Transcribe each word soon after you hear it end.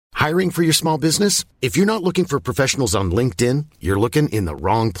Hiring for your small business? If you're not looking for professionals on LinkedIn, you're looking in the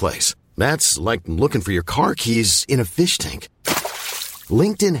wrong place. That's like looking for your car keys in a fish tank.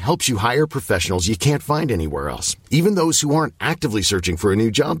 LinkedIn helps you hire professionals you can't find anywhere else, even those who aren't actively searching for a new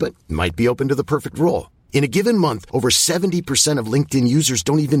job but might be open to the perfect role. In a given month, over 70% of LinkedIn users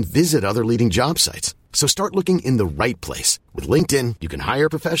don't even visit other leading job sites. So start looking in the right place. With LinkedIn, you can hire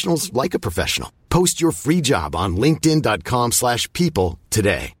professionals like a professional. Post your free job on linkedin.com/people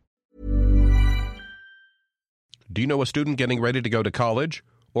today. Do you know a student getting ready to go to college?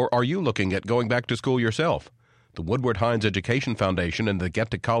 Or are you looking at going back to school yourself? The Woodward Hines Education Foundation and the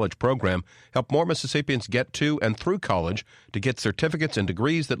Get to College program help more Mississippians get to and through college to get certificates and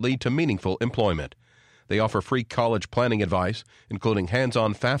degrees that lead to meaningful employment. They offer free college planning advice, including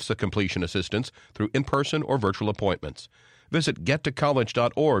hands-on FAFSA completion assistance through in-person or virtual appointments. Visit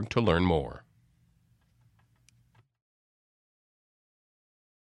gettocollege.org to learn more.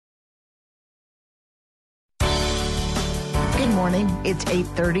 Good morning. It's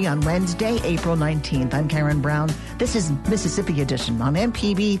 8:30 on Wednesday, April 19th. I'm Karen Brown. This is Mississippi Edition on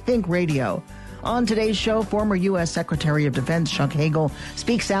MPB Think Radio. On today's show, former U.S. Secretary of Defense Chuck Hagel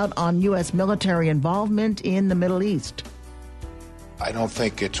speaks out on U.S. military involvement in the Middle East. I don't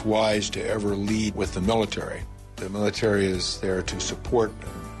think it's wise to ever lead with the military. The military is there to support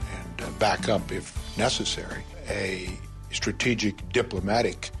and back up, if necessary, a strategic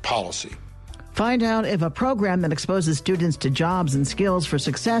diplomatic policy. Find out if a program that exposes students to jobs and skills for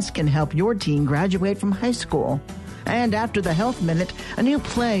success can help your teen graduate from high school. And after the Health Minute, a new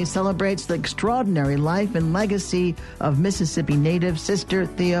play celebrates the extraordinary life and legacy of Mississippi native Sister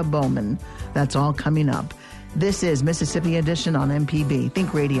Thea Bowman. That's all coming up. This is Mississippi Edition on MPB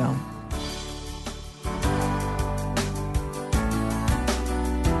Think Radio.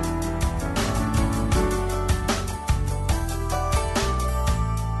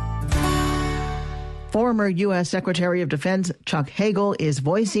 Former U.S. Secretary of Defense Chuck Hagel is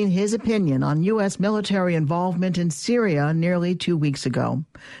voicing his opinion on U.S. military involvement in Syria nearly 2 weeks ago.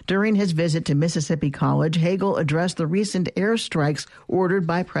 During his visit to Mississippi College, Hagel addressed the recent airstrikes ordered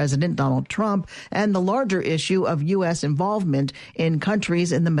by President Donald Trump and the larger issue of U.S. involvement in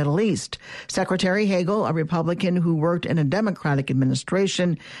countries in the Middle East. Secretary Hagel, a Republican who worked in a Democratic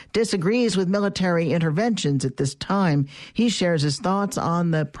administration, disagrees with military interventions at this time. He shares his thoughts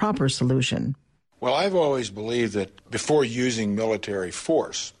on the proper solution. Well, I've always believed that before using military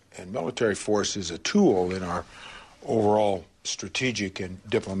force, and military force is a tool in our overall strategic and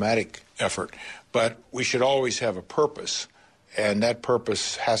diplomatic effort, but we should always have a purpose, and that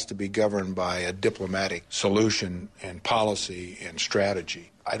purpose has to be governed by a diplomatic solution and policy and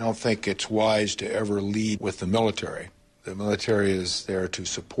strategy. I don't think it's wise to ever lead with the military. The military is there to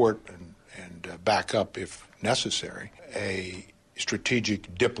support and back up, if necessary, a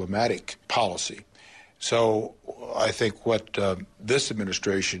strategic diplomatic policy. So I think what this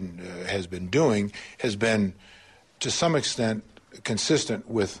administration has been doing has been, to some extent, consistent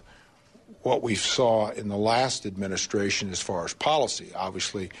with what we saw in the last administration as far as policy.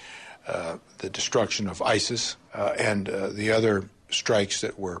 Obviously, the destruction of ISIS and the other strikes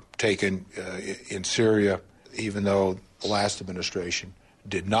that were taken in Syria, even though the last administration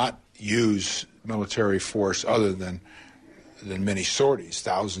did not use military force other than many sorties,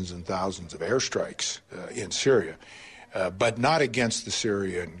 thousands and thousands of airstrikes in Syria, but not against the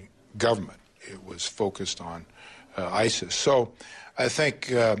Syrian government. It was focused on ISIS. So I think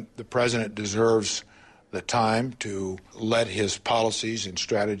the president deserves the time to let his policies and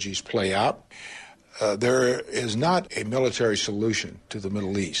strategies play out. There is not a military solution to the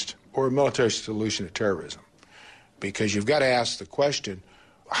Middle East or a military solution to terrorism, because you've got to ask the question,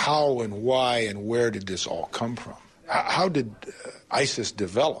 how and why and where did this all come from? How did ISIS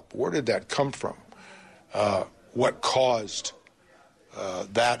develop? Where did that come from? What caused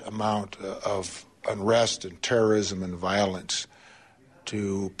that amount of unrest and terrorism and violence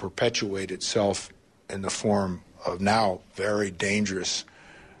to perpetuate itself in the form of now very dangerous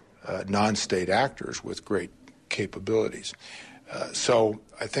non-state actors with great capabilities? So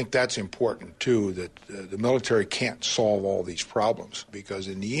I think that's important, too, that the military can't solve all these problems, because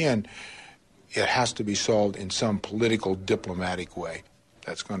in the end, it has to be solved in some political, diplomatic way.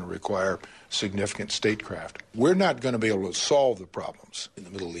 That's going to require significant statecraft. We're not going to be able to solve the problems in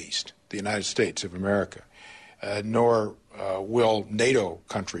the Middle East, the United States of America, nor will NATO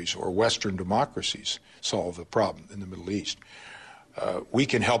countries or Western democracies solve the problem in the Middle East. We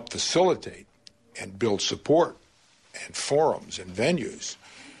can help facilitate and build support and forums and venues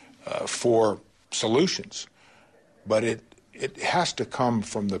for solutions, but it has to come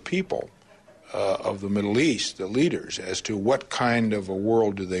from the people of the Middle East, the leaders, as to what kind of a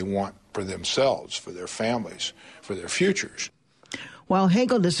world do they want for themselves, for their families, for their futures. While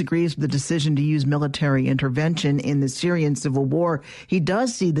Hagel disagrees with the decision to use military intervention in the Syrian civil war, he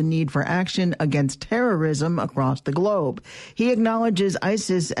does see the need for action against terrorism across the globe. He acknowledges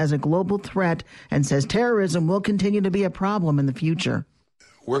ISIS as a global threat and says terrorism will continue to be a problem in the future.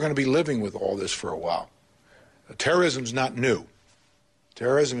 We're going to be living with all this for a while. Terrorism's not new.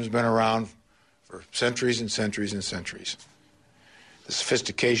 Terrorism has been around for centuries and centuries and centuries. The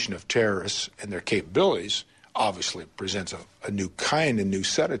sophistication of terrorists and their capabilities obviously presents a new kind, a new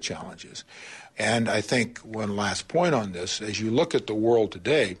set of challenges. And I think one last point on this, as you look at the world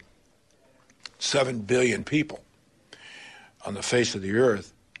today, 7 billion people on the face of the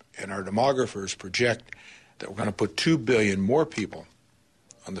earth, and our demographers project that we're going to put 2 billion more people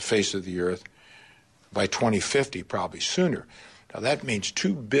on the face of the earth by 2050, probably sooner. Now that means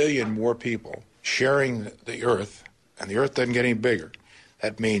 2 billion more people sharing the earth, and the earth doesn't get any bigger.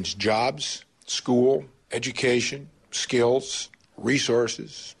 That means jobs, school, education, skills,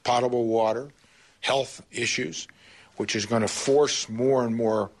 resources, potable water, health issues, which is going to force more and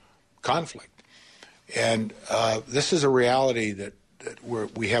more conflict. And this is a reality that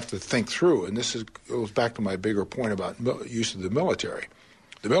we have to think through, and this goes back to my bigger point about use of the military.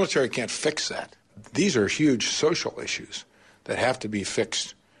 The military can't fix that. These are huge social issues that have to be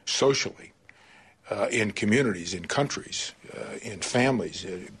fixed socially in communities, in countries, in families.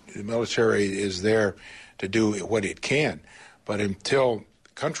 The military is there to do what it can. But until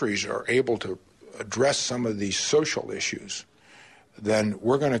countries are able to address some of these social issues, then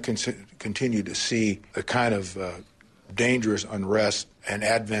we're going to continue to see the kind of dangerous unrest and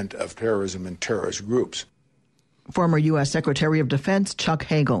advent of terrorism and terrorist groups. Former U.S. Secretary of Defense Chuck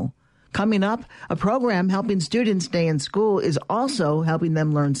Hagel. Coming up, a program helping students stay in school is also helping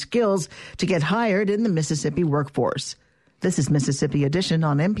them learn skills to get hired in the Mississippi workforce. This is Mississippi Edition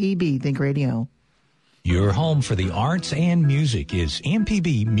on MPB Think Radio. Your home for the arts and music is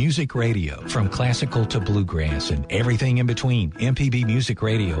MPB Music Radio. From classical to bluegrass and everything in between, MPB Music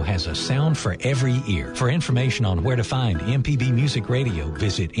Radio has a sound for every ear. For information on where to find MPB Music Radio,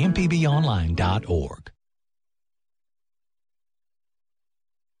 visit mpbonline.org.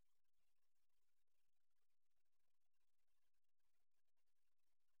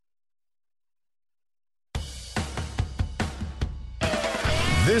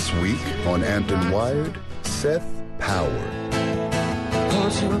 This week on Hampton Wired, Seth Power.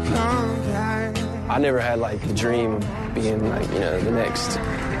 I never had like a dream of being like, the next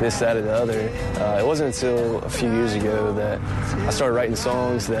this, that, or the other. It wasn't until a few years ago that I started writing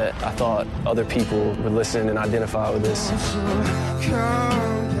songs that I thought other people would listen and identify with this.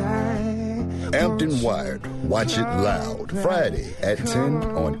 Hampton Wired, watch it loud, Friday at 10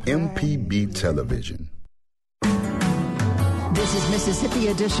 on MPB Television. This is Mississippi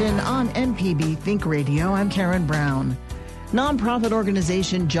Edition on MPB Think Radio. I'm Karen Brown. Nonprofit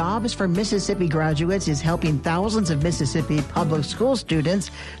organization Jobs for Mississippi Graduates is helping thousands of Mississippi public school students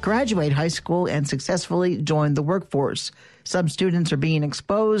graduate high school and successfully join the workforce. Some students are being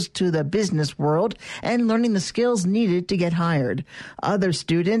exposed to the business world and learning the skills needed to get hired. Other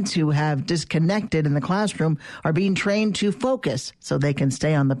students who have disconnected in the classroom are being trained to focus so they can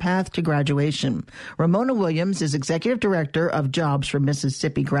stay on the path to graduation. Ramona Williams is Executive Director of Jobs for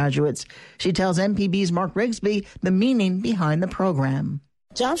Mississippi Graduates. She tells MPB's Mark Rigsby the meaning behind the program.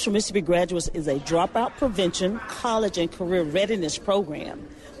 Jobs for Mississippi Graduates is a dropout prevention, college, and career readiness program.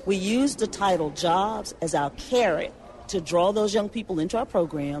 We use the title Jobs as our carrot to draw those young people into our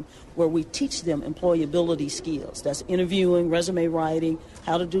program where we teach them employability skills. That's interviewing, resume writing,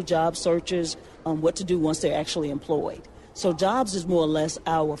 how to do job searches, what to do once they're actually employed. So Jobs is more or less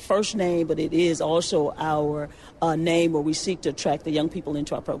our first name, but it is also our name where we seek to attract the young people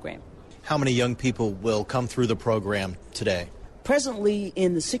into our program. How many young people will come through the program today? Presently,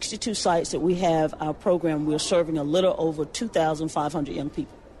 in the 62 sites that we have our program, we're serving a little over 2,500 young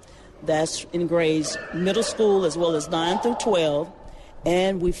people. That's in grades middle school as well as 9 through 12.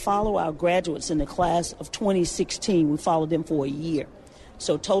 And we follow our graduates in the class of 2016. We follow them for a year.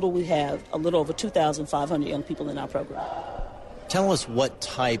 So total, we have a little over 2,500 young people in our program. Tell us what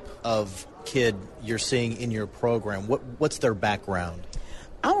type of kid you're seeing in your program. What's their background?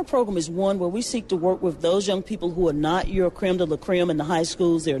 Our program is one where we seek to work with those young people who are not your creme de la creme in the high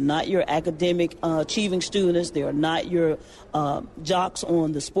schools. They're not your academic achieving students. They are not your jocks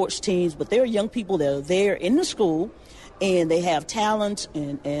on the sports teams, but they're young people that are there in the school and they have talents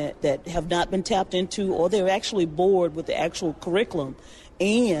and that have not been tapped into, or they're actually bored with the actual curriculum.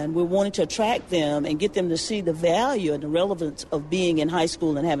 And we're wanting to attract them and get them to see the value and the relevance of being in high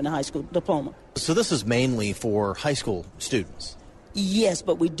school and having a high school diploma. So this is mainly for high school students? Yes,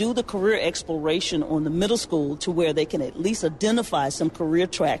 but we do the career exploration on the middle school to where they can at least identify some career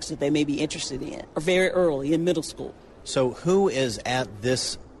tracks that they may be interested in, or very early in middle school. So who is at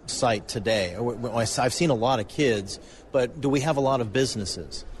this site today? I've seen a lot of kids, but do we have a lot of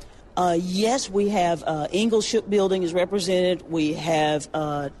businesses? Yes, we have Ingalls Shipbuilding is represented. We have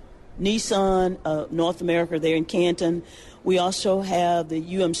Nissan North America there in Canton. We also have the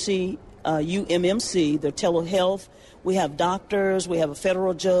UMMC, the telehealth. We have doctors. We have a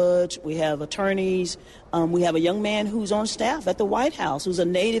federal judge. We have attorneys. We have a young man who's on staff at the White House who's a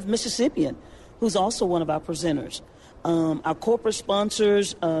native Mississippian who's also one of our presenters. Our corporate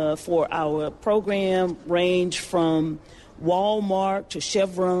sponsors for our program range from Walmart to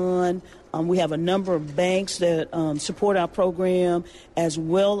Chevron. We have a number of banks that support our program, as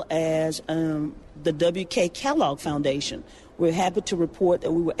well as the W.K. Kellogg Foundation. We're happy to report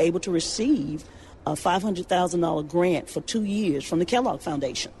that we were able to receive a $500,000 grant for 2 years from the Kellogg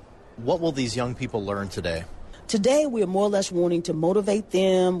Foundation. What will these young people learn today? Today, we are more or less wanting to motivate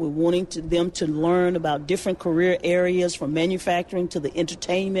them. We're wanting them to learn about different career areas, from manufacturing to the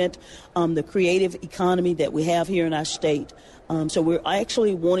entertainment, the creative economy that we have here in our state. So we're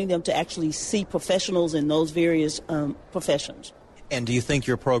actually wanting them to actually see professionals in those various professions. And do you think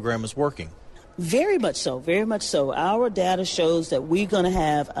your program is working? Very much so, very much so. Our data shows that we're going to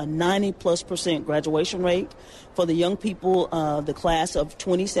have a 90+% graduation rate for the young people of the class of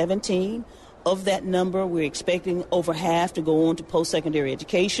 2017. Of that number, we're expecting over half to go on to post-secondary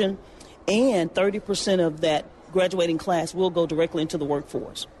education, and 30% of that graduating class will go directly into the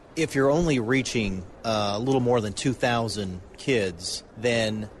workforce. If you're only reaching a little more than 2,000 kids,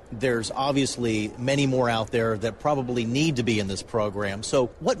 then there's obviously many more out there that probably need to be in this program. So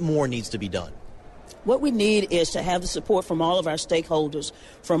what more needs to be done? What we need is to have the support from all of our stakeholders,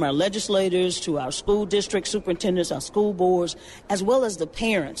 from our legislators to our school district superintendents, our school boards, as well as the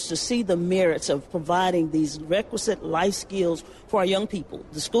parents, to see the merits of providing these requisite life skills for our young people.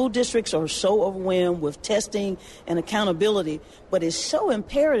 The school districts are so overwhelmed with testing and accountability, but it's so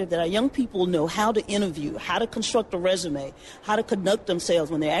imperative that our young people know how to interview, how to construct a resume, how to conduct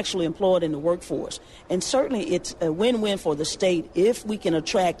themselves when they're actually employed in the workforce. And certainly it's a win-win for the state if we can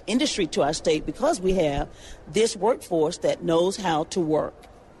attract industry to our state, because we have this workforce that knows how to work.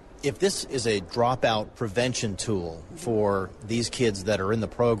 If this is a dropout prevention tool for these kids that are in the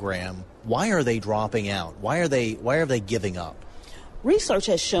program, why are they dropping out? Why are they giving up? Research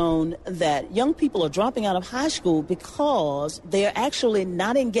has shown that young people are dropping out of high school because they're actually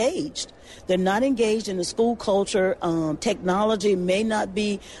not engaged. They're not engaged in the school culture. Technology may not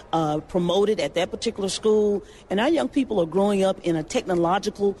be promoted at that particular school. And our young people are growing up in a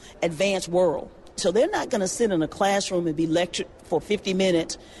technological advanced world. So they're not going to sit in a classroom and be lectured for 50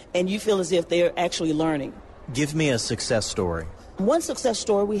 minutes and you feel as if they're actually learning. Give me a success story. One success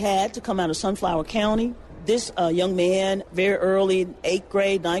story we had to come out of Sunflower County. This young man, very early, 8th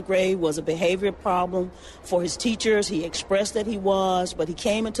grade, 9th grade, was a behavior problem for his teachers. He expressed that he was, but he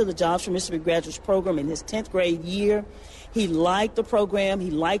came into the Jobs for Mississippi Graduates program in his 10th grade year. He liked the program.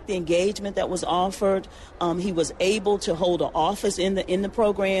 He liked the engagement that was offered. He was able to hold an office in the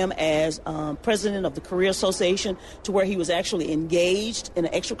program as president of the Career Association, to where he was actually engaged in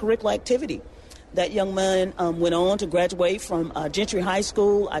an extracurricular activity. That young man went on to graduate from Gentry High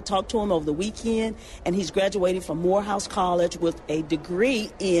School. I talked to him over the weekend, and he's graduating from Morehouse College with a degree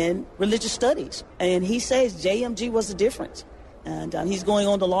in religious studies. And he says JMG was the difference. And he's going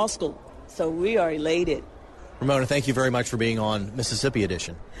on to law school. So we are elated. Ramona, thank you very much for being on Mississippi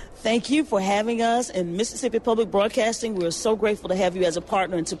Edition. Thank you for having us. And Mississippi Public Broadcasting, we're so grateful to have you as a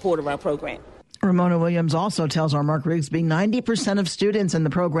partner and support of our program. Ramona Williams also tells our Mark Rigsby 90% of students in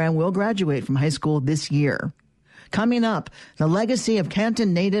the program will graduate from high school this year. Coming up, the legacy of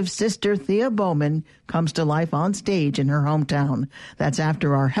Canton native Sister Thea Bowman comes to life on stage in her hometown. That's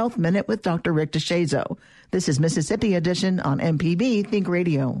after our Health Minute with Dr. Rick DeShazo. This is Mississippi Edition on MPB Think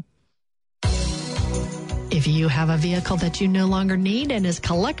Radio. If you have a vehicle that you no longer need and is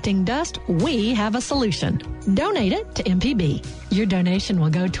collecting dust, we have a solution. Donate it to MPB. Your donation will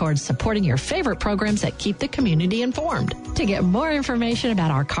go towards supporting your favorite programs that keep the community informed. To get more information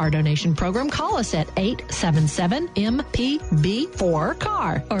about our car donation program, call us at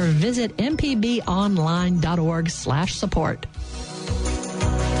 877-MPB-4CAR or visit mpbonline.org/support.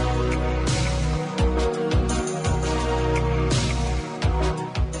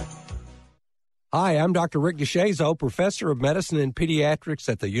 Hi, I'm Dr. Rick DeShazo, professor of medicine and pediatrics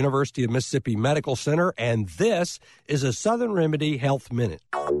at the University of Mississippi Medical Center, and this is a Southern Remedy Health Minute.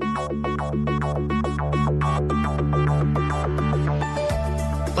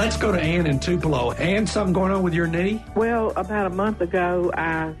 Let's go to Ann in Tupelo. Ann, something going on with your knee? Well, about a month ago,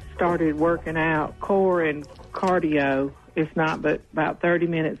 I started working out core and cardio. It's not but about 30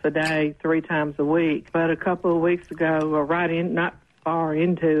 minutes a day, 3 times a week. But a couple of weeks ago, or not far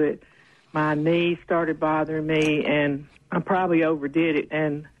into it, my knee started bothering me, and I probably overdid it.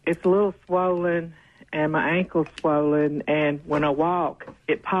 And it's a little swollen, and my ankle's swollen, and when I walk,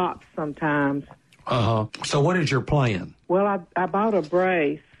 it pops sometimes. So what is your plan? Well, I bought a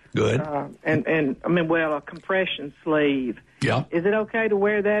brace. Good. A compression sleeve. Yeah. Is it okay to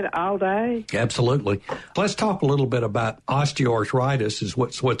wear that all day? Absolutely. Let's talk a little bit about osteoarthritis, is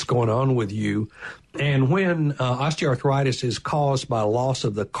what's going on with you. And when osteoarthritis is caused by loss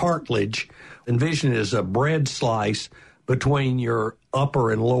of the cartilage, envision it as a bread slice between your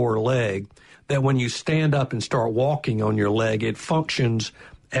upper and lower leg, that when you stand up and start walking on your leg, it functions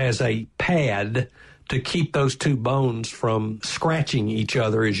as a pad to keep those two bones from scratching each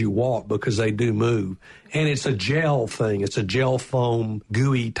other as you walk, because they do move. And it's a gel thing. It's a gel foam,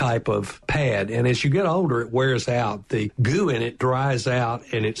 gooey type of pad. And as you get older, it wears out. The goo in it dries out,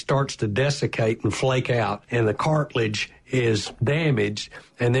 and it starts to desiccate and flake out, and the cartilage is damaged.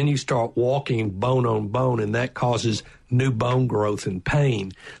 And then you start walking bone on bone, and that causes new bone growth and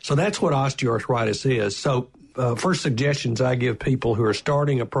pain. So that's what osteoarthritis is. So first suggestions I give people who are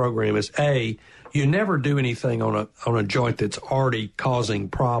starting a program is, A, you never do anything on a joint that's already causing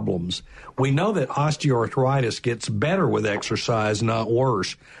problems. We know that osteoarthritis gets better with exercise, not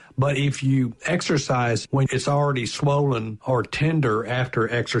worse. But if you exercise when it's already swollen or tender after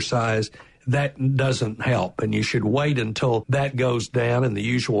exercise, that doesn't help. And you should wait until that goes down. And the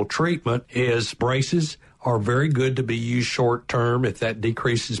usual treatment is braces are very good to be used short term if that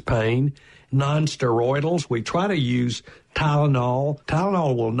decreases pain. Non-steroidals, we try to use Tylenol.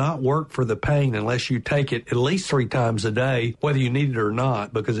 Tylenol will not work for the pain unless you take it at least 3 times a day, whether you need it or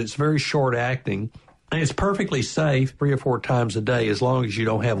not, because it's very short acting. And it's perfectly safe 3 or 4 times a day as long as you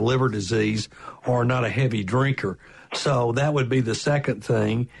don't have liver disease or are not a heavy drinker. So that would be the second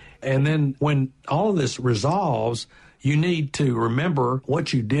thing. And then when all of this resolves, you need to remember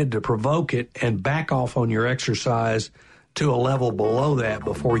what you did to provoke it and back off on your exercise to a level below that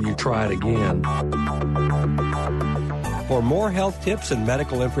before you try it again. For more health tips and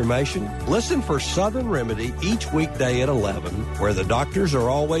medical information, listen for Southern Remedy each weekday at 11, where the doctors are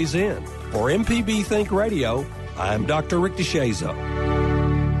always in. For MPB Think Radio, I'm Dr. Rick DeShazo.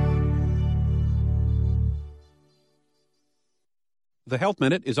 The Health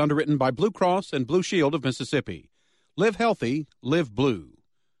Minute is underwritten by Blue Cross and Blue Shield of Mississippi. Live healthy, live blue.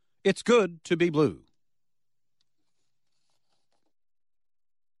 It's good to be blue.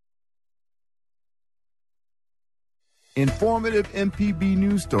 Informative MPB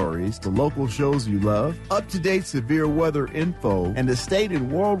news stories, the local shows you love, up-to-date severe weather info, and the state and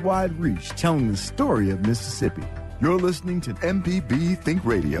worldwide reach telling the story of Mississippi. You're listening to MPB Think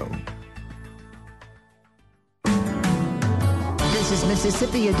Radio. This is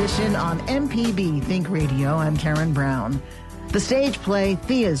Mississippi Edition on MPB Think Radio. I'm Karen Brown. The stage play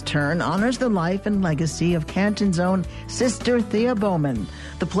Thea's Turn honors the life and legacy of Canton's own Sister Thea Bowman.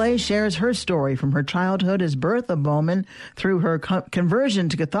 The play shares her story from her childhood as Bertha Bowman through her conversion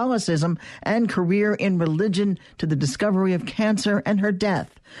to Catholicism and career in religion to the discovery of cancer and her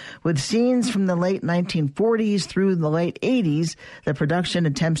death. With scenes from the late 1940s through the late 80s, the production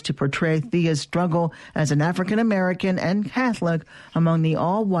attempts to portray Thea's struggle as an African-American and Catholic among the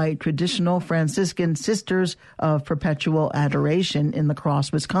all-white traditional Franciscan Sisters of Perpetual Adoration in La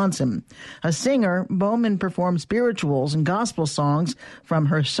Crosse, Wisconsin. A singer, Bowman performed spirituals and gospel songs from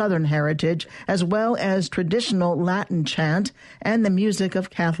her Southern heritage, as well as traditional Latin chant and the music of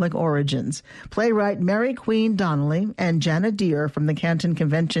Catholic origins. Playwright Mary Queen Donnelly and Jana Deere from the Canton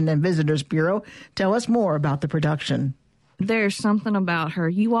Convention and Visitors Bureau tell us more about the production. There's something about her.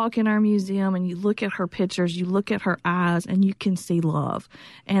 You walk in our museum and you look at her pictures, you look at her eyes, and you can see love.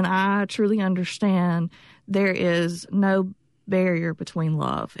 And I truly understand there is no barrier between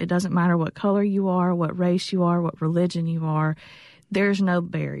love. It doesn't matter what color you are, what race you are, what religion you are. There's no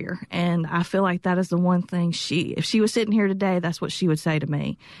barrier. And I feel like that is the one thing if she was sitting here today, that's what she would say to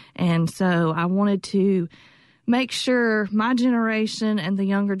me. And so I wanted to make sure my generation and the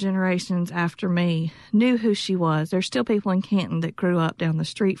younger generations after me knew who she was. There's still people in Canton that grew up down the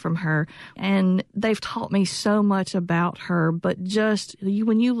street from her, and they've taught me so much about her. But just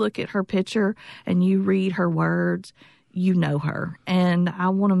when you look at her picture and you read her words, you know her. And I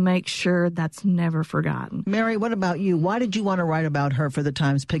want to make sure that's never forgotten. Mary, what about you? Why did you want to write about her for the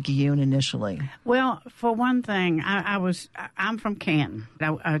Times-Picayune initially? Well, for one thing, I'm from Canton.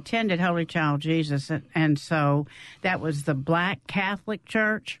 I attended Holy Child Jesus, and so that was the Black Catholic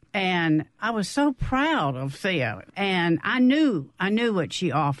church. And I was so proud of Thea. And I knew what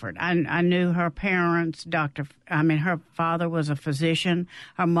she offered. I knew her parents, her father was a physician,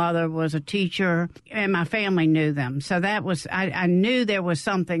 her mother was a teacher, and my family knew them. So that was, I knew there was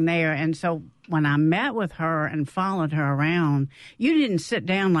something there. And so when I met with her and followed her around, you didn't sit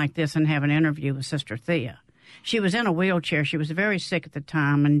down like this and have an interview with Sister Thea. She was in a wheelchair. She was very sick at the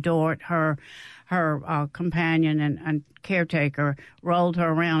time, and Dort, her companion and caretaker, rolled her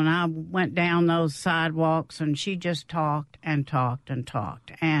around, and I went down those sidewalks, and she just talked and talked and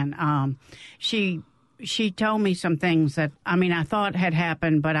talked. And she told me some things that, I thought had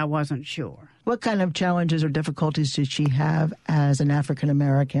happened, but I wasn't sure. What kind of challenges or difficulties did she have as an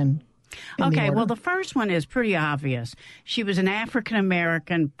African-American? Okay, well, the first one is pretty obvious. She was an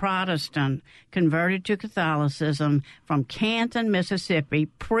African-American Protestant converted to Catholicism from Canton, Mississippi,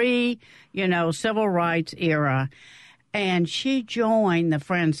 pre-civil rights era. And she joined the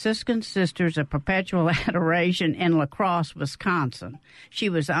Franciscan Sisters of Perpetual Adoration in La Crosse, Wisconsin. She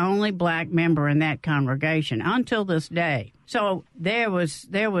was the only black member in that congregation until this day. So there was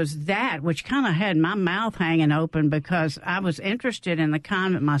that, which kind of had my mouth hanging open because I was interested in the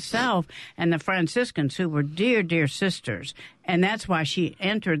convent myself and the Franciscans, who were dear, dear sisters. And that's why she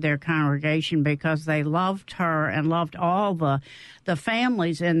entered their congregation, because they loved her and loved all the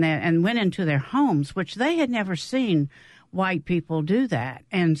families in there and went into their homes, which they had never seen white people do that.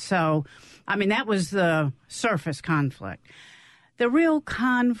 And so, that was the surface conflict. The real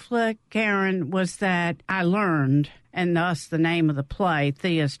conflict, Karen, was that I learned, and thus the name of the play,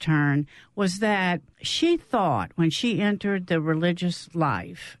 Thea's Turn, was that she thought when she entered the religious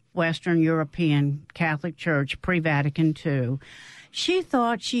life, Western European Catholic Church, pre-Vatican II, she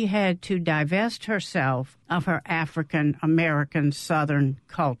thought she had to divest herself of her African-American Southern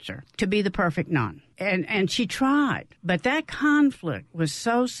culture to be the perfect nun. And she tried. But that conflict was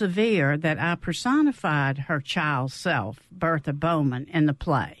so severe that I personified her child self, Bertha Bowman, in the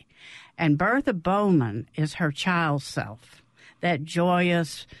play. And Bertha Bowman is her child self, that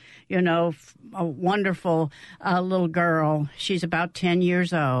joyous, a wonderful little girl. She's about 10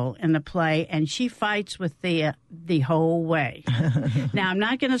 years old in the play, and she fights with Thea the whole way. Now, I'm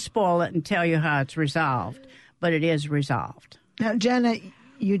not going to spoil it and tell you how it's resolved, but it is resolved. Now, Janet,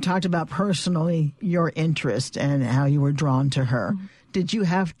 you talked about personally your interest and how you were drawn to her. Mm-hmm. Did you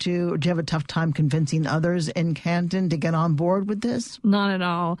have a tough time convincing others in Canton to get on board with this? Not at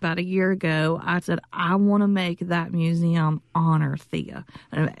all. About a year ago, I said, I want to make that museum honor Thea.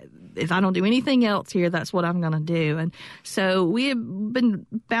 If I don't do anything else here, that's what I'm going to do. And so we have been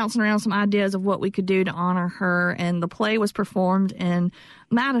bouncing around some ideas of what we could do to honor her. And the play was performed in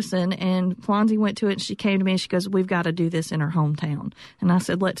Madison, and Flonzie went to it, and she came to me and she goes, we've got to do this in her hometown. And I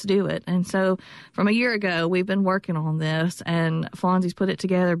said, let's do it. And so from a year ago, we've been working on this, and Flonzie's put it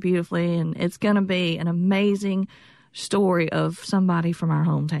together beautifully, and it's going to be an amazing story of somebody from our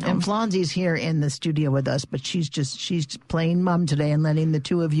hometown. And Flonzie's here in the studio with us, but she's playing mom today and letting the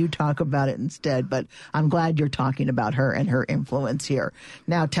two of you talk about it instead. But I'm glad you're talking about her and her influence here.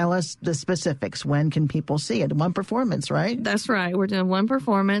 Now, tell us the specifics. When can people see it? One performance, right? That's right. We're doing one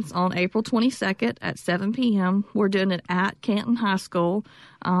performance on April 22nd at 7 p.m. We're doing it at Canton High School.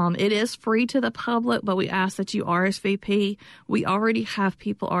 It is free to the public, but we ask that you RSVP. We already have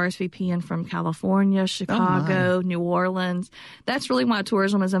people RSVPing from California, Chicago, New Orleans. That's really why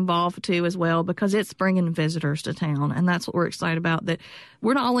tourism is involved too as well, because it's bringing visitors to town. And that's what we're excited about, that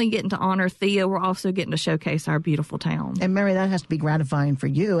we're not only getting to honor Thea, we're also getting to showcase our beautiful town. And Mary, that has to be gratifying for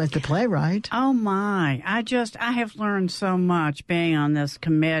you as the playwright. Oh my, I have learned so much being on this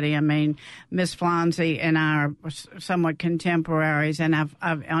committee. Miss Flonzie and I are somewhat contemporaries, and I've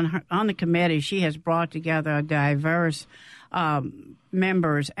on the committee, she has brought together a diverse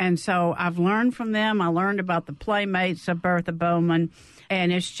members. And so I've learned from them. I learned about the playmates of Bertha Bowman.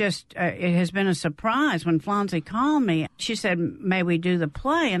 And it's just, it has been a surprise. When Flonzie called me, she said, may we do the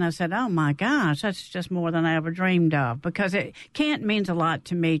play? And I said, oh my gosh, that's just more than I ever dreamed of. Because Canton means a lot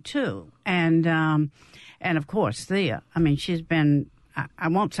to me too. And of course, Thea. She's been, I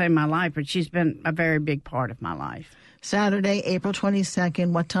won't say my life, but she's been a very big part of my life. Saturday, April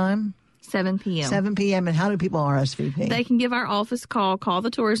 22nd, what time? 7 p.m. 7 p.m. And how do people RSVP? They can give our office a call. Call the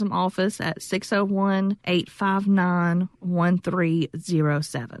tourism office at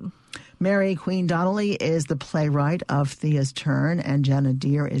 601-859-1307. Mary Queen Donnelly is the playwright of Thea's Turn, and Jenna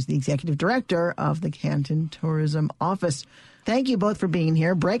Deere is the executive director of the Canton Tourism Office. Thank you both for being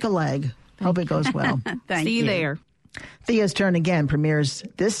here. Break a leg. Hope it goes well. See you there. Thea's Turn again premieres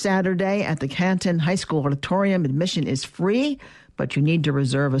this Saturday at the Canton High School Auditorium. Admission is free, but you need to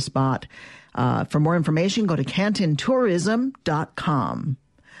reserve a spot. For more information, go to cantontourism.com.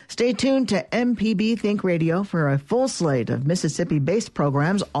 Stay tuned to MPB Think Radio for a full slate of Mississippi-based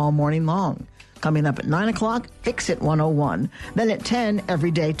programs all morning long. Coming up at 9 o'clock, Fix It 101. Then at 10,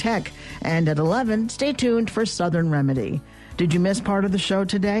 Everyday Tech. And at 11, stay tuned for Southern Remedy. Did you miss part of the show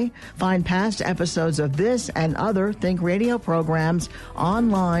today? Find past episodes of this and other Think Radio programs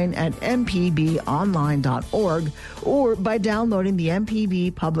online at mpbonline.org or by downloading the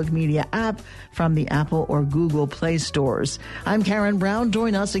MPB Public Media app from the Apple or Google Play stores. I'm Karen Brown.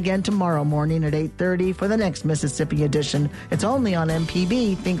 Join us again tomorrow morning at 8:30 for the next Mississippi edition. It's only on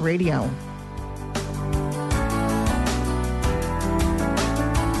MPB Think Radio.